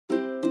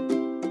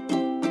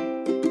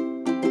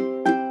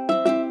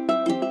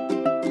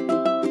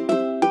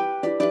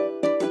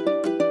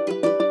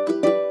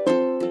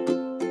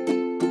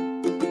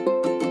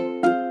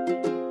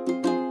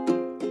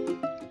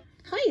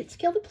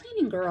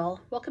all,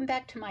 welcome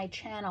back to my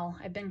channel.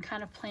 I've been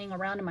kind of playing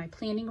around in my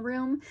planning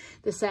room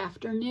this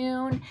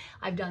afternoon.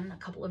 I've done a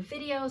couple of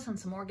videos and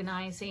some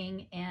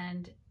organizing,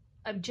 and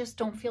I just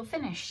don't feel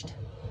finished.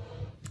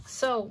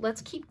 So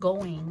let's keep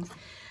going.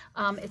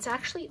 It's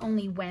actually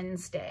only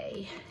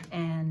Wednesday,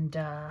 and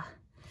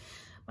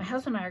my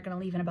husband and I are going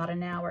to leave in about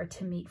an hour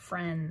to meet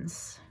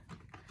friends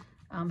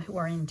who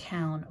are in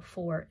town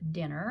for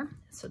dinner.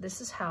 So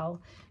this is how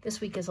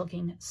this week is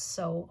looking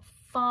so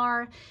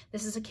far.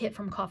 This is a kit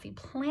from Coffee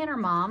Planner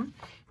Mom.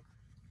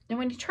 And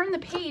when you turn the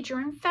page, you're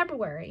in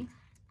February.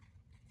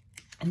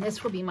 And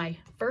this will be my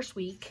first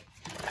week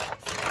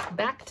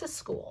back to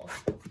school.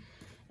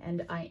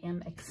 And I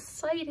am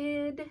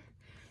excited.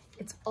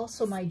 It's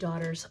also my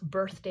daughter's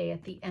birthday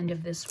at the end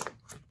of this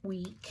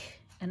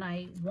week. And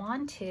I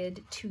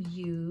wanted to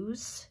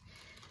use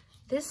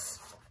this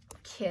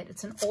kit.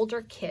 It's an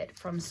older kit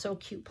from So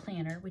Cute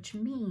Planner, which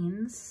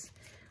means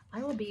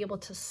I will be able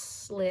to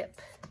slip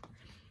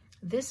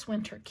this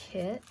winter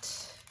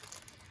kit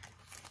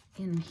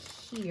in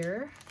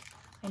here.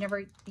 I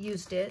never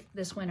used it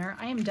this winter.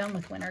 I am done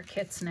with winter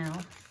kits now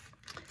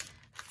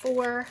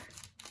for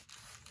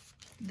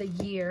the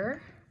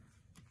year.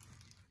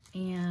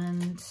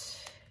 And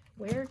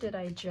where did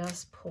I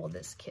just pull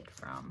this kit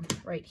from?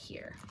 Right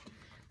here.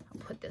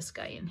 I'll put this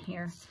guy in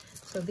here.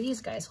 So these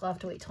guys will have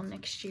to wait till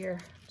next year.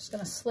 I'm just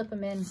gonna slip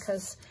them in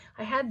because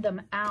I had them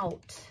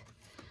out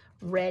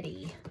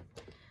ready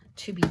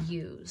to be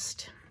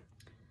used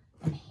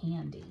and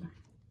handy.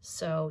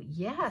 So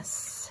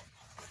yes,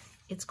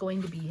 it's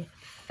going to be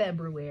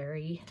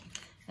February.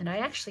 And I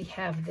actually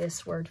have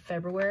this word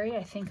February.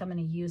 I think I'm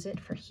gonna use it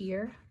for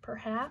here,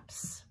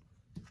 perhaps.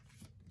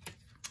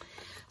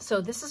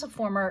 So this is a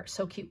former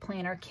So Cute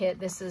Planner kit.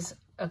 This is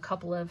a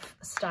couple of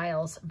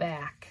styles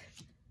back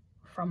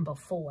from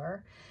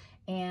before.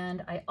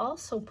 And I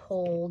also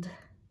pulled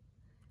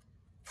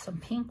some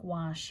pink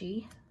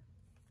washi.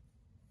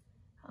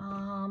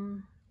 Let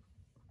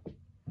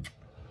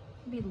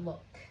me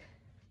look.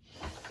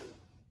 I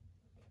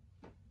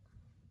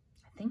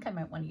think I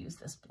might want to use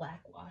this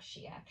black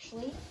washi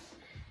actually.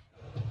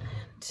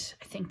 And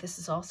I think this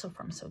is also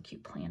from So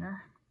Cute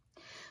Planner.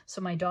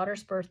 So my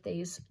daughter's birthday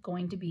is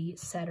going to be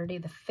Saturday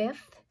the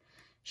 5th.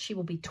 She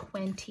will be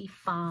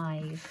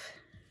 25.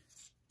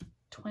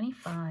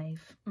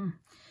 25. And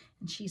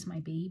she's my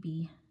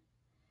baby.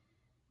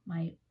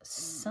 My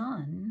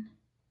son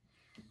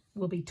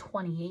will be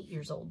 28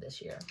 years old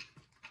this year.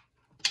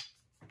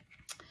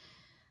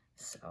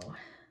 So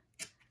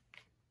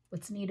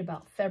what's neat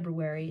about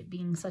February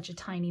being such a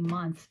tiny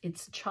month,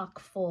 it's chock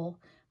full.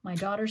 My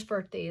daughter's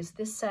birthday is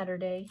this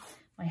Saturday.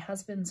 My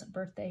husband's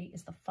birthday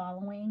is the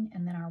following,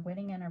 and then our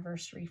wedding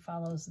anniversary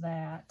follows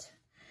that.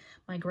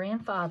 My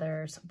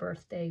grandfather's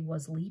birthday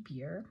was leap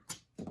year.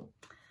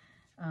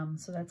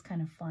 So that's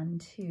kind of fun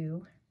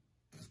too.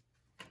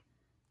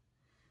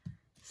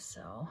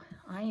 So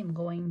I am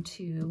going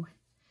to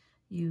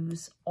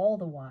use all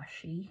the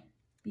washi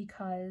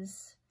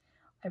because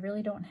I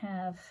really don't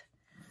have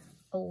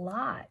a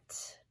lot.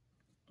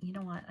 You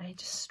know what? I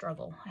just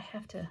struggle. I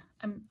have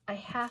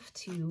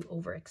to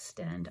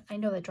overextend. I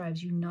know that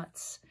drives you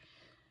nuts,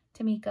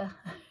 Tamika.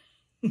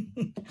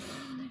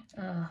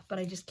 But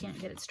I just can't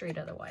get it straight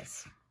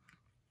otherwise.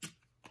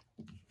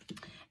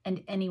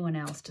 And anyone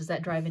else, does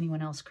that drive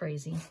anyone else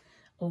crazy?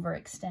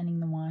 Overextending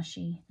the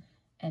washi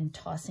and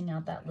tossing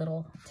out that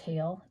little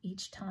tail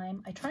each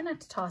time. I try not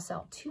to toss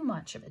out too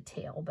much of a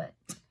tail, but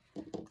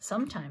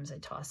sometimes I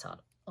toss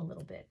out a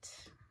little bit.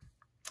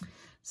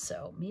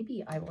 So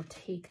maybe I will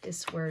take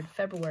this word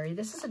February.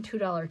 This is a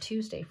 $2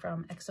 Tuesday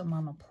from Exo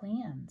Mama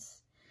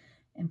Plans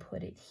and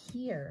put it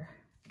here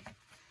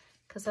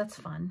because that's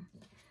fun.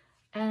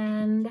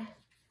 And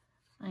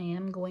I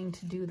am going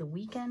to do the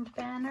weekend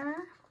banner.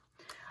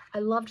 I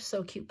loved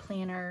So Cute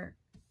Planner.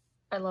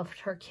 I loved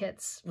her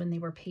kits when they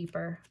were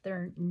paper.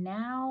 They're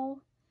now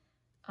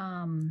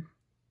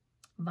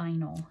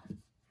vinyl,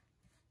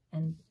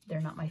 and they're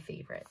not my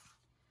favorite.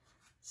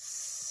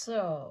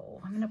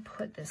 So I'm going to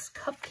put this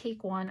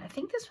cupcake one. I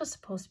think this was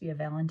supposed to be a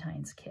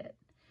Valentine's kit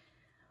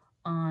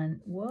on,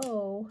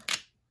 whoa,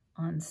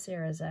 on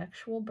Sarah's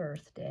actual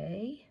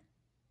birthday.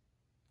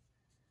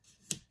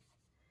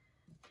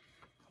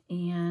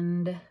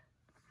 And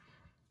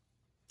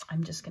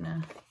I'm just going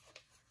to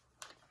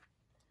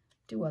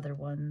do other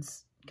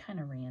ones, kind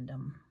of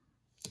random.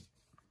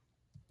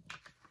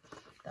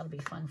 That'll be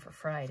fun for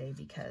Friday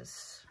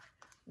because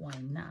why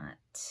not?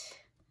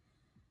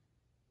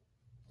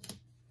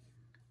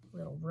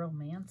 Little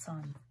romance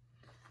on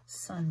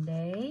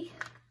Sunday.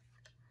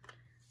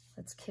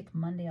 Let's kick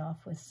Monday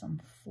off with some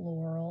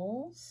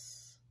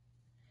florals.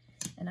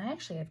 And I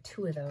actually have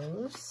 2 of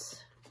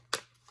those.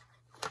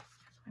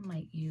 I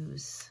might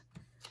use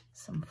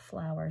some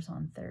flowers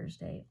on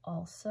Thursday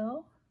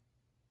also.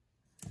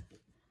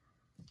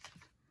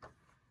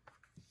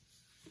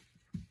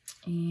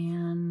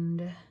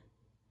 And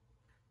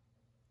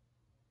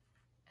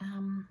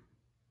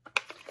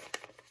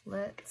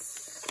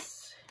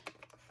let's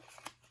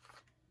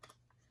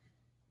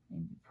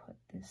maybe put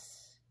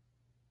this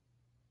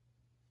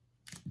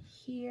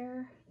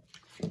here.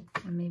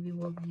 And maybe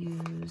we'll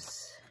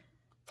use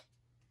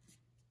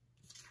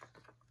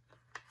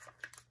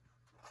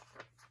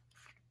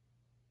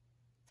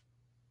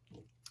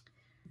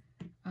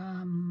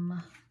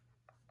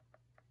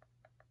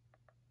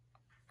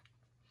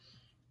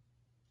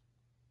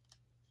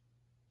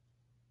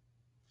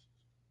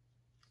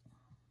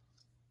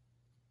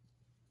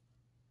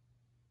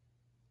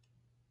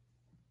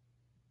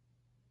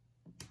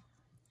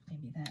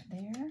maybe that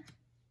there.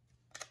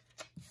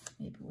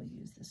 Maybe we'll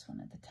use this one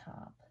at the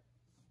top.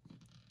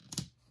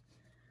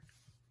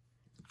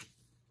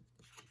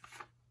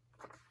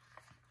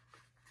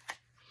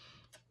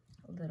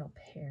 A little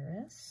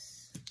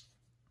Paris.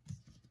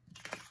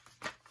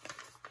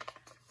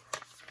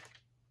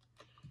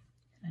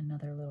 And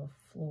another little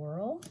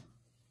floral.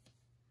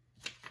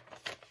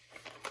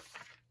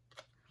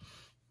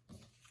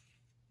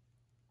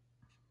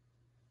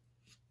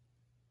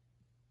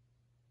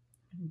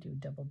 I'm gonna do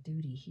double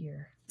duty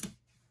here.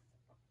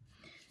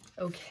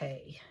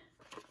 Okay,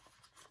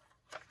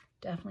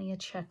 definitely a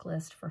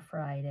checklist for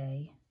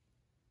Friday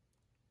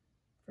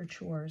for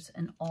chores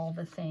and all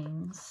the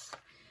things.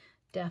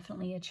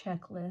 Definitely a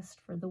checklist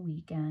for the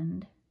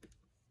weekend.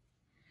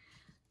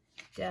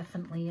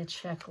 Definitely a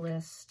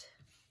checklist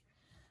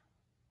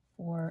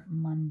for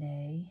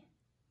Monday.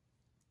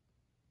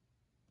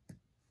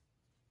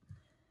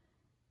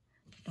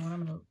 You know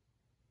what,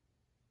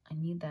 I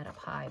need that up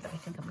high, but I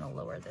think I'm gonna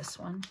lower this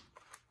one.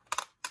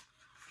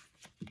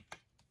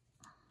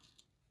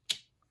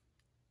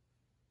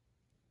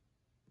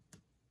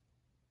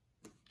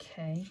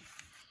 Okay,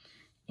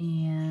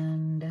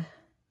 and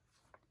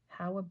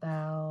how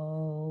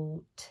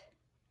about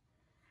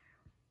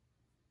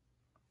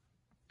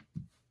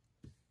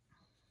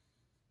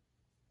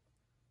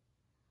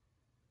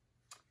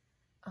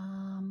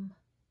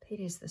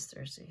payday's this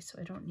Thursday, so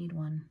I don't need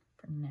one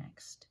for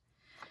next.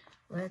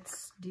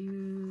 Let's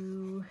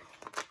do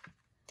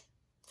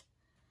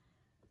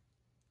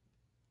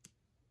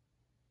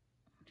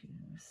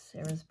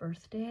Sarah's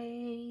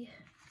birthday.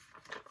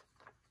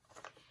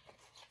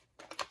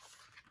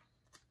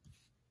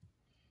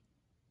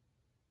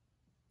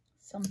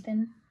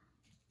 Something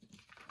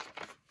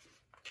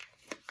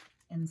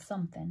and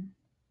something.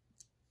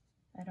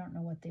 I don't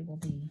know what they will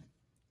be.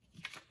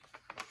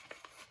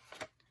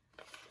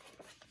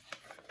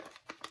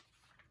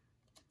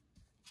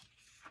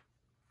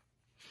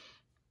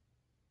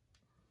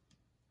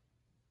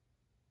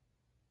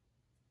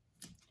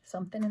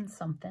 Something and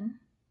something.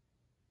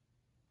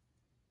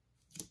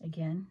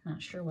 Again,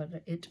 not sure what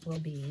it will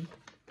be.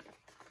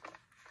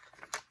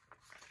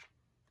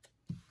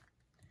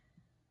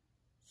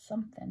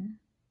 Something.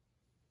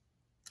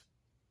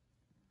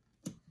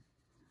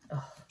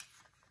 Oh,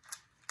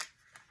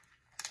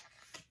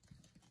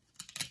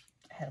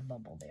 I had a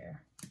bubble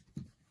there.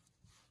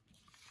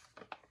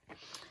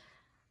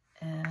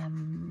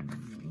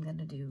 I'm going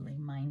to do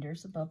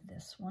reminders above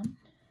this one.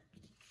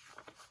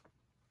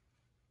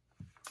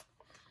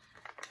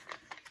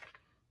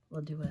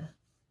 We'll do a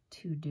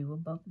to-do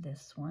above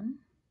this one.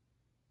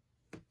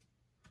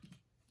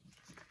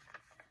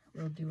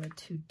 We'll do a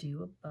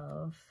to-do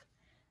above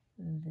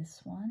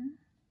this one.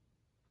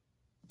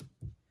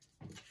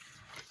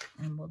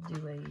 And we'll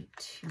do a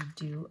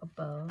to-do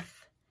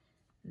above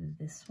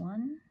this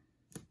one.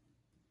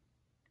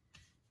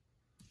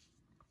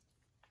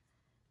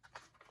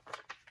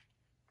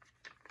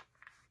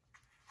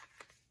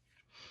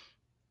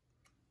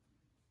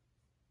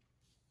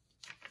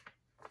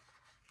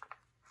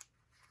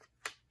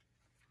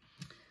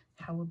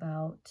 How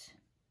about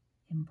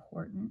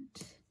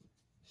important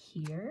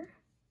here?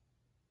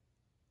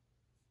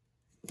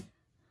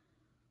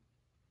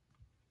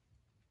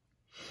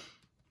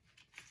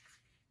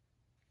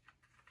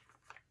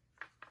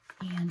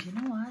 And you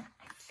know what?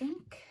 I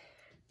think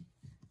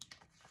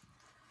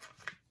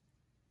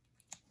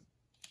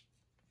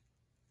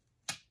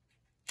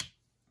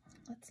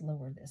let's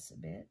lower this a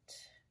bit.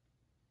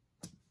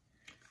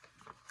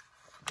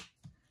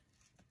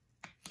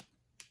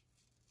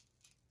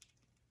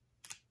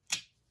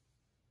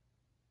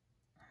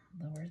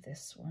 Lower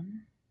this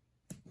one.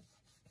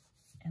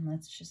 And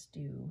let's just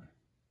do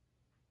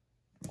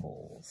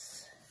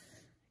goals.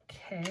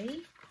 Okay.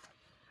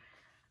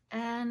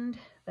 And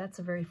that's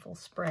a very full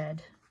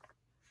spread.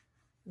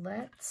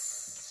 I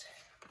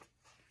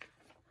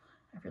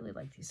really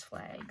like these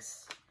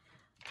flags.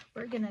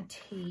 We're gonna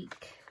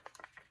take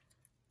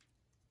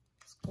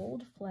this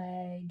gold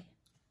flag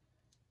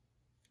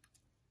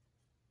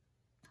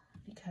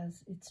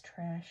because it's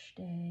trash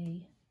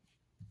day.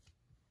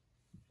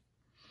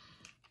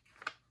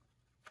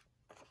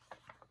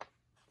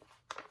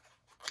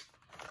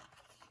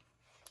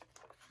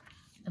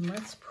 And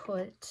let's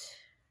put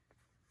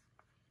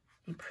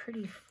a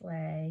pretty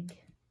flag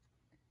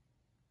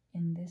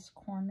in this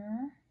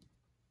corner.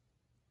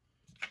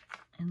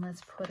 And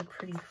let's put a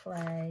pretty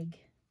flag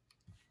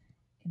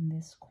in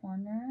this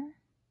corner.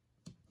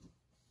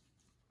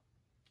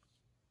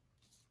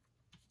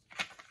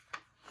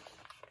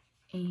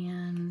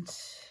 And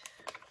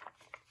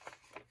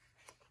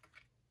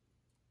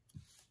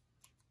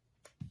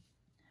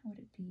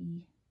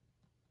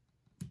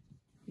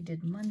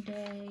did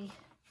Monday.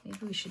 Maybe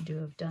we should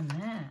have done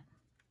that.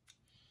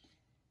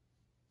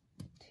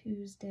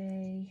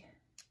 Tuesday,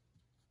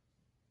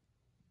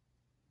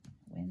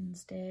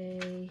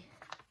 Wednesday,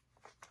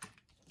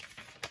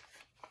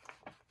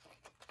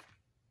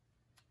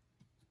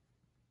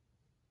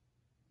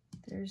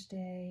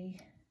 Thursday,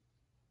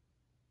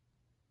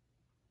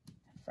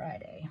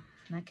 Friday.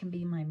 And that can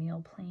be my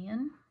meal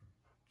plan.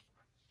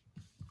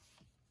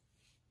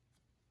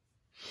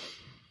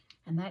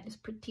 And that is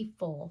pretty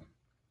full.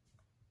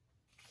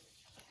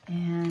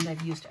 And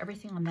I've used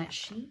everything on that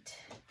sheet.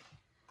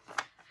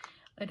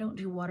 I don't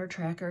do water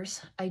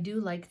trackers. I do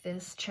like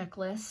this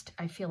checklist.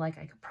 I feel like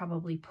I could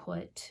probably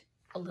put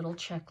a little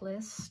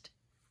checklist.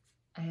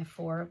 I have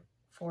four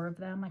of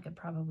them. I could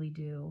probably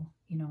do,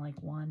 you know, like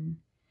 1,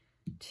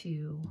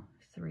 2,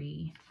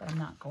 3, but I'm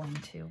not going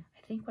to.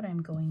 I think what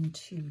I'm going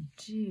to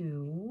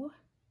do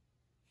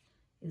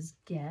is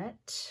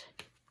get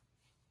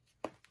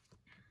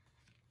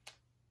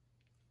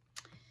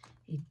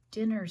a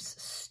dinners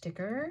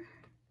sticker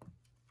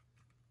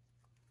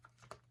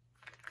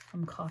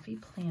from Coffee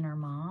Planner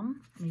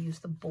Mom. I'm gonna use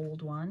the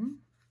bold one.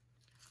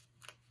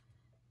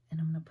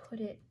 And I'm gonna put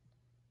it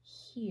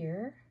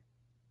here.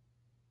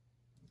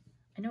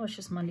 I know it's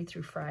just Monday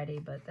through Friday,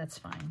 but that's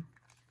fine.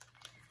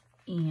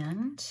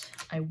 And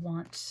I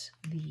want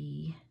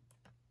the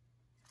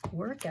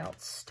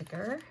workout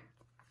sticker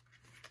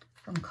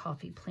from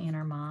Coffee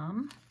Planner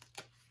Mom.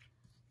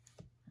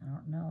 I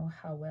don't know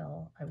how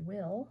well I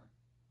will,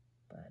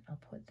 but I'll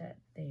put that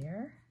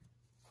there.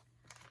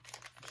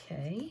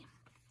 Okay.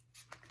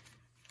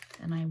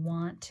 And I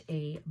want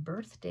a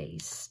birthday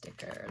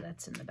sticker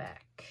that's in the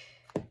back.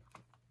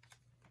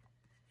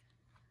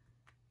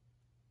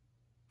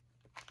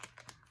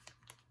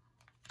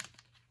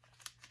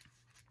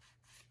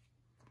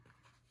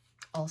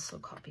 Also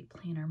Coffee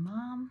Planner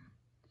Mom.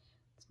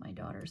 It's my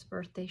daughter's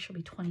birthday. She'll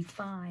be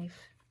 25.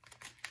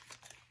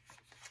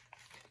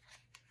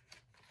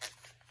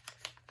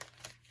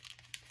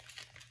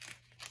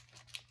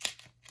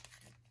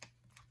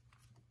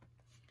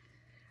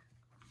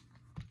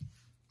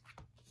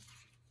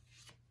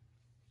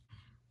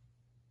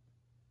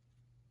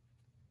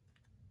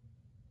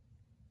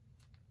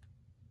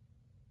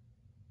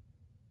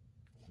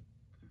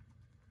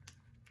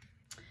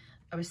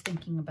 I was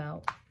thinking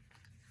about,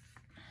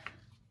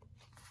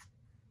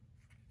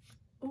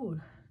 ooh,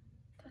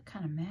 that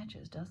kind of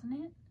matches, doesn't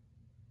it?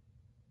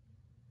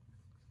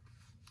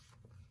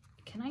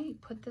 Can I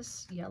put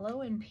this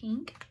yellow and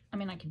pink? I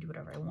mean, I can do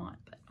whatever I want,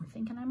 but I'm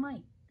thinking I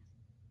might.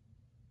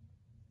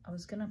 I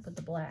was gonna put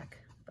the black,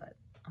 but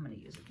I'm gonna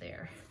use it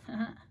there.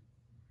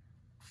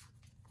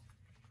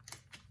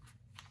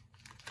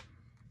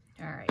 All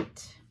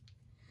right,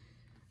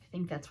 I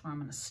think that's where I'm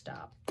gonna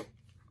stop. I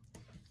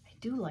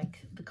do like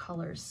the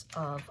colors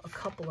of a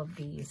couple of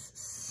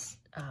these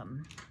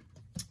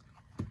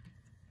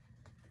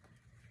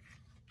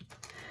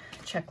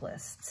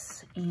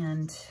checklists,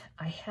 and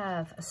I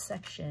have a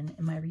section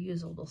in my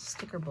reusable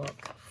sticker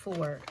book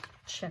for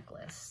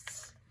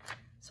checklists.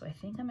 So I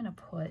think I'm gonna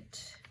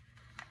put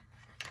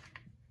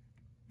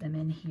them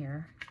in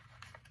here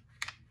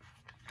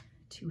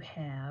to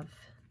have.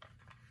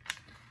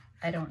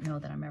 I don't know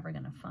that I'm ever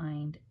gonna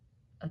find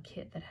a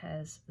kit that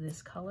has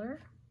this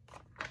color,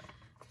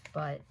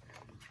 but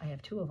I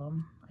have 2 of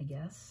them, I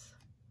guess.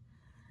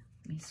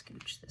 Let me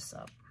scooch this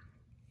up.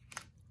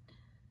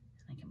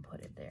 I can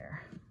put it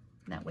there.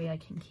 That way I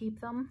can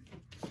keep them.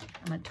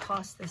 I'm gonna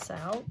toss this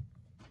out,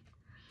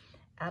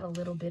 add a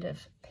little bit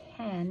of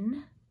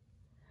pen.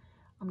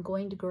 I'm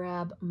going to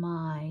grab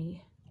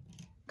my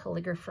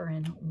calligrapher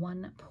in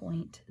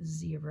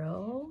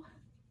 1.0.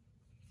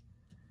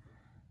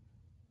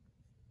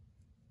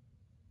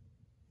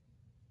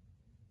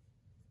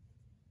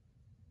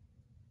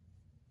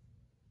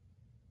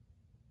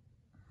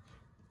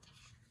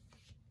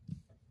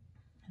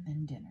 And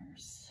then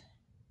dinners.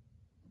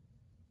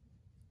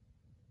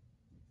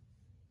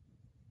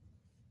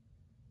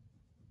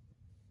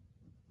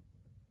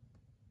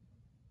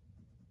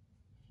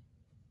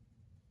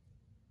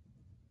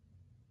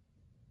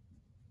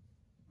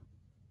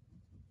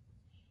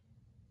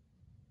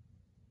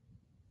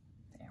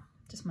 There,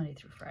 just Monday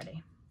through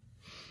Friday.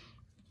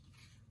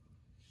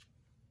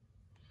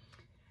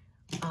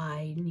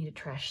 I need a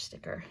trash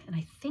sticker, and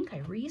I think I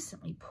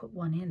recently put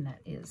one in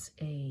that is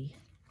a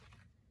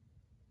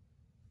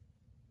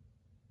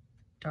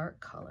dark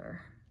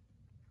color.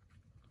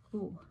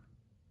 Ooh,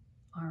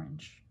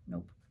 orange.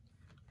 Nope.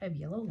 I have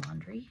yellow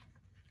laundry.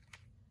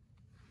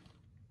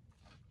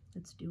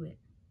 Let's do it.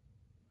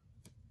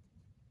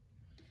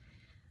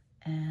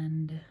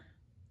 And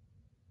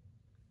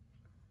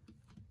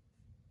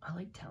I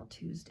like Tell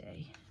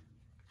Tuesday,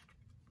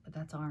 but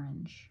that's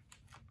orange.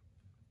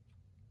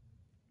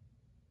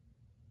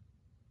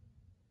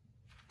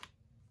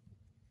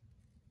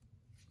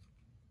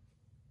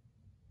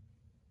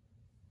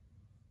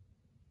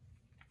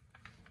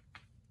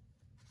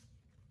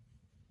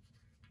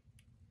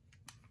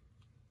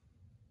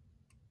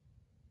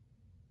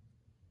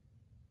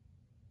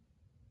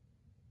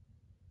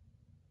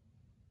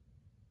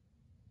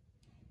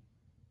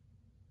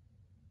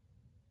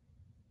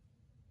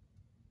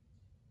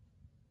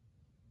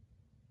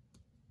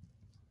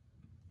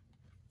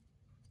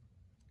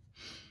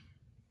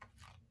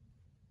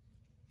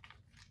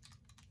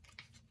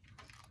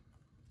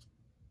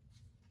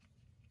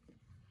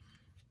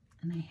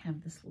 And I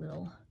have this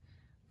little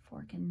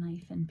fork and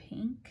knife in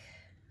pink.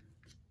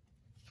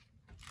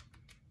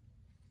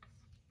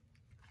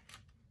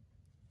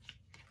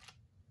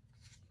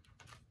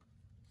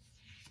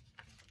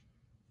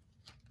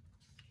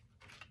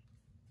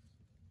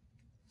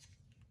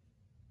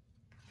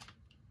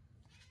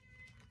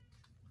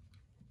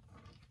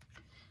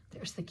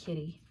 There's the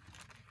kitty.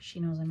 She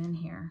knows I'm in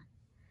here.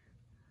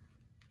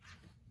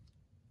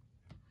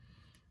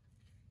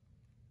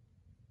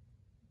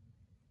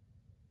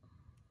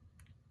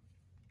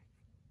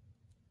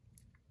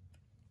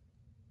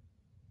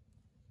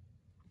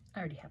 I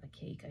already have a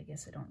cake. I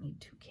guess I don't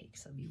need 2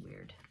 cakes. That'd be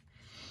weird.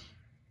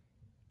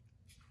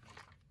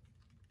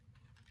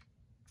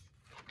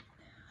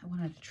 I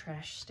wanted a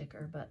trash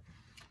sticker, but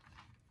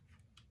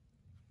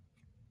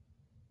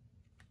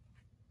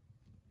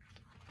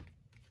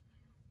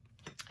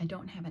I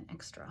don't have an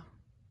extra.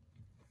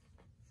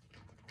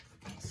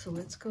 So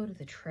let's go to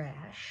the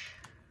trash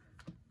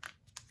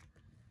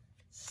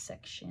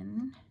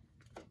section.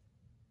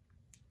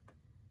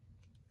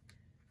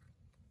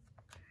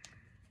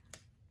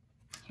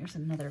 Here's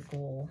another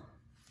goal.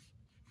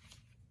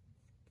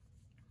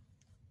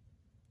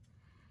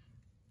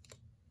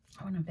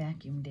 I want to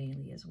vacuum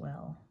daily as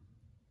well.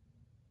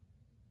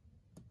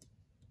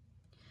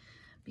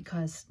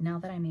 Because now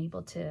that I'm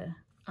able to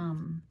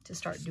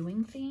start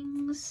doing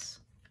things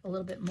a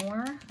little bit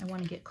more, I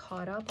want to get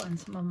caught up on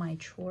some of my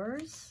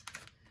chores.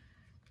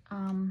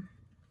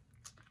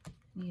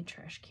 Need a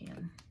trash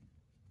can.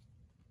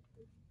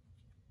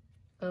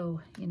 Oh,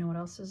 you know what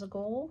else is a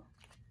goal?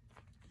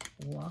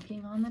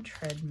 Walking on the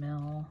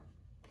treadmill.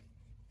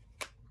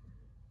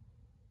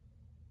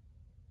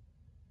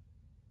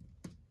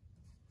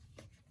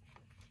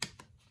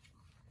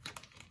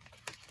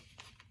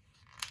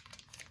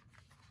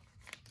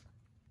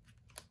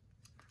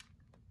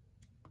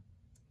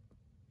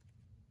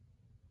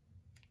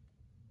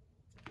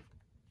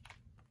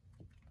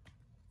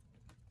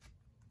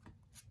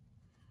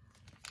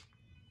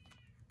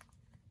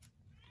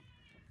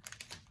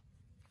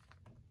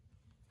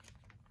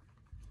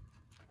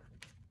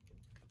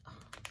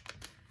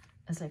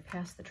 As I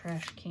pass the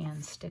trash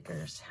can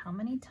stickers, how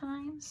many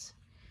times?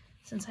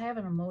 Since I have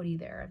an emoji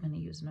there, I'm going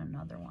to use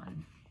another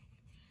one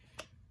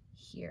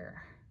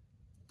here.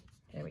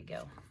 There we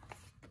go.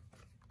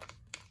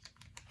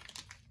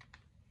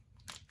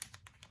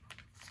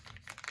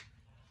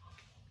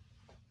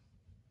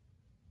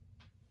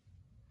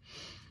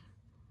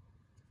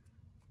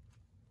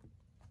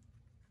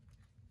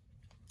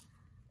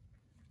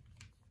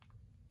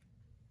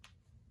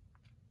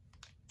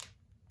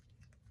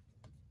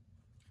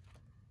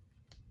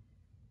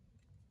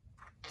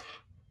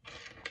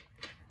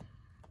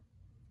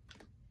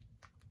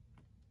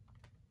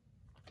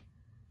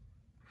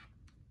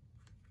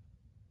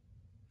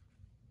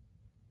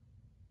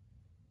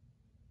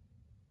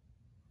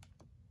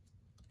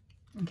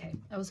 Okay,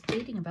 I was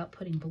debating about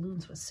putting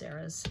balloons with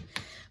Sarah's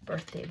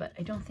birthday, but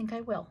I don't think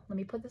I will. Let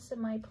me put this in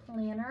my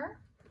planner.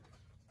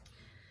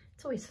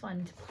 It's always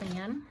fun to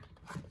plan.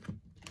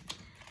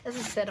 As I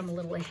said, I'm a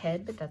little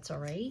ahead, but that's all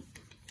right.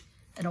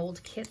 An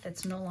old kit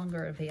that's no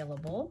longer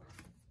available.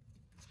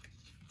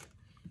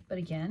 But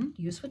again,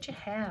 use what you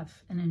have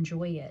and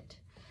enjoy it.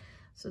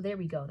 So there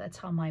we go. That's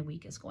how my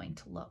week is going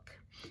to look.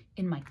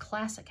 In my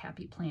classic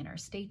Happy Planner,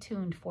 stay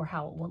tuned for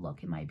how it will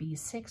look in my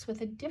B6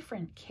 with a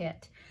different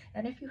kit.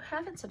 And if you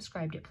haven't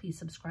subscribed yet, please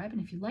subscribe.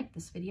 And if you like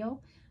this video,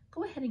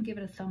 go ahead and give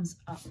it a thumbs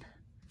up.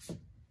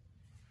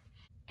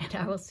 And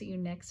I will see you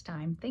next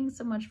time. Thanks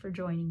so much for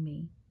joining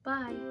me.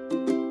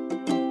 Bye.